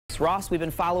Ross, we've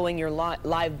been following your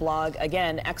live blog.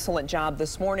 Again, excellent job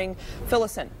this morning. Fill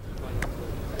us in.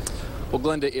 Well,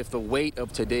 Glenda, if the weight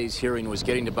of today's hearing was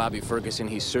getting to Bobby Ferguson,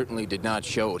 he certainly did not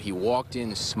show it. He walked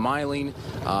in smiling,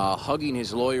 hugging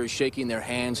his lawyers, shaking their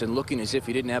hands, and looking as if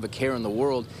he didn't have a care in the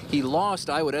world. He lost,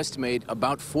 I would estimate,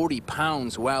 about 40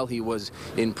 pounds while he was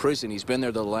in prison. He's been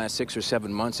there the last 6 or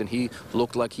 7 months, and he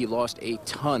looked like he lost a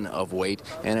ton of weight.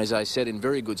 And as I said, in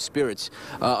very good spirits.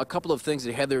 A couple of things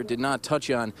that Heather did not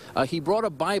touch on. He brought a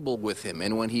Bible with him,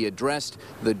 and when he addressed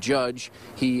the judge,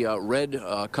 he read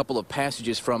a couple of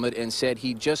passages from it and said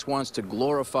he just wants to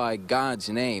glorify God's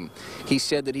name. He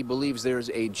said that he believes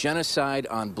there's a genocide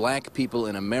on black people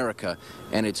in America,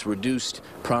 and it's reduced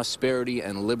prosperity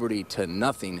and liberty to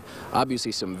nothing.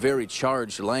 Obviously, some very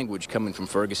charged language coming from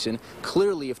Ferguson.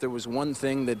 Clearly, if there was one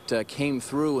thing that came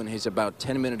through in his about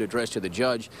 10-minute address to the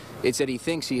judge, it's that he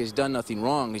thinks he has done nothing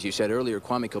wrong. As you said earlier,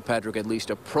 Kwame Kilpatrick at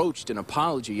least approached an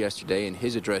apology yesterday in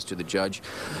his address to the judge.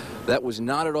 That was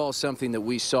not at all something that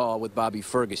we saw with Bobby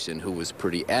Ferguson, who was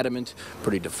pretty adamant,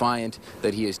 pretty defiant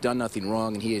that he has done nothing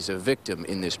wrong and he is a victim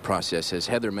in this process. As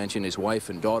Heather mentioned, his wife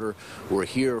and daughter were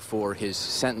here for his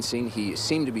sentencing. He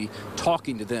seemed to be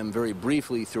talking to them very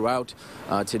briefly throughout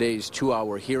today's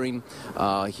 2-hour hearing.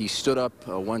 He stood up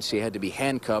once he had to be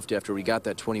handcuffed after he got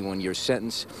that 21-year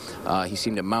sentence. He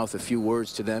seemed to mouth a few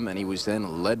words to them, and he was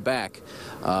then led back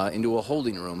into a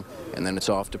holding room, and then it's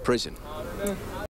off to prison.